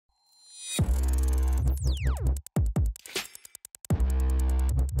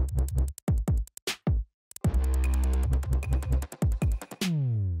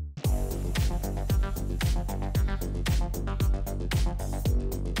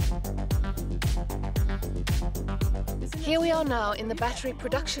Here we are now in the battery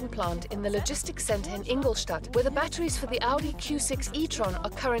production plant in the logistics center in Ingolstadt, where the batteries for the Audi Q6 e-tron are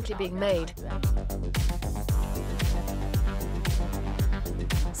currently being made.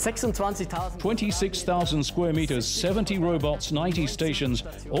 26,000 square meters, 70 robots, 90 stations,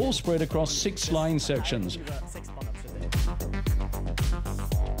 all spread across 6 line sections.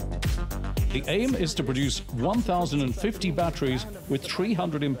 The aim is to produce 1,050 batteries with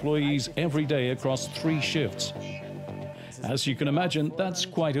 300 employees every day across 3 shifts. As you can imagine, that's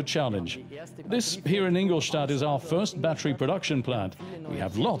quite a challenge. This here in Ingolstadt is our first battery production plant. We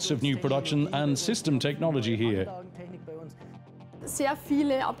have lots of new production and system technology here.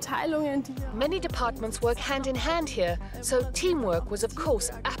 Many departments work hand in hand here, so teamwork was of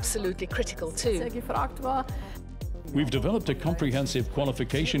course absolutely critical too. We've developed a comprehensive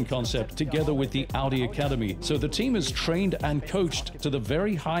qualification concept together with the Audi Academy, so the team is trained and coached to the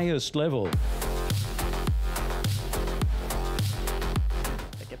very highest level.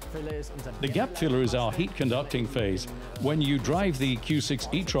 The gap filler is our heat conducting phase. When you drive the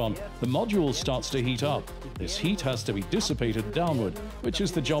Q6 e-tron, the module starts to heat up. This heat has to be dissipated downward, which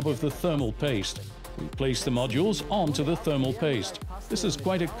is the job of the thermal paste. We place the modules onto the thermal paste. This is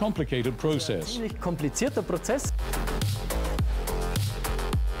quite a complicated process.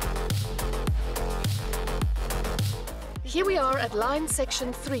 Here we are at line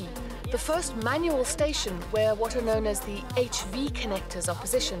section 3, the first manual station where what are known as the HV connectors are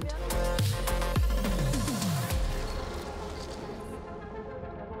positioned.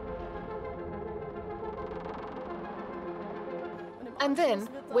 And then,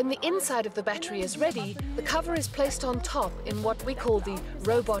 when the inside of the battery is ready, the cover is placed on top in what we call the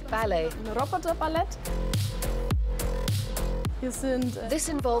robot ballet. This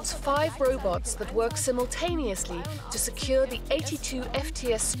involves 5 robots that work simultaneously to secure the 82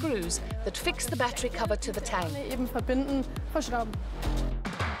 FTS screws that fix the battery cover to the tank.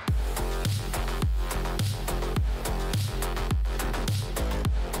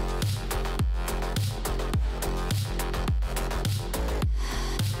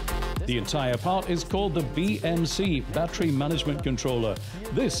 The entire part is called the BMC, Battery Management Controller.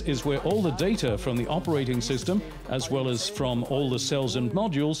 This is where all the data from the operating system, as well as from all the cells and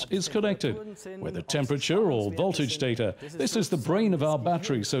modules, is collected. Whether temperature or voltage data, this is the brain of our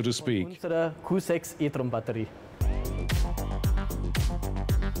battery, so to speak. The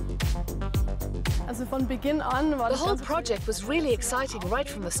whole project was really exciting right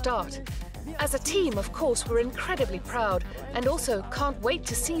from the start. As a team, of course, we're incredibly proud and also can't wait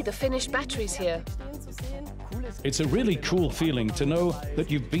to see the finished batteries here. It's a really cool feeling to know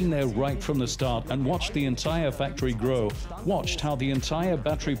that you've been there right from the start and watched the entire factory grow, watched how the entire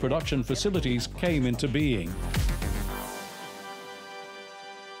battery production facilities came into being.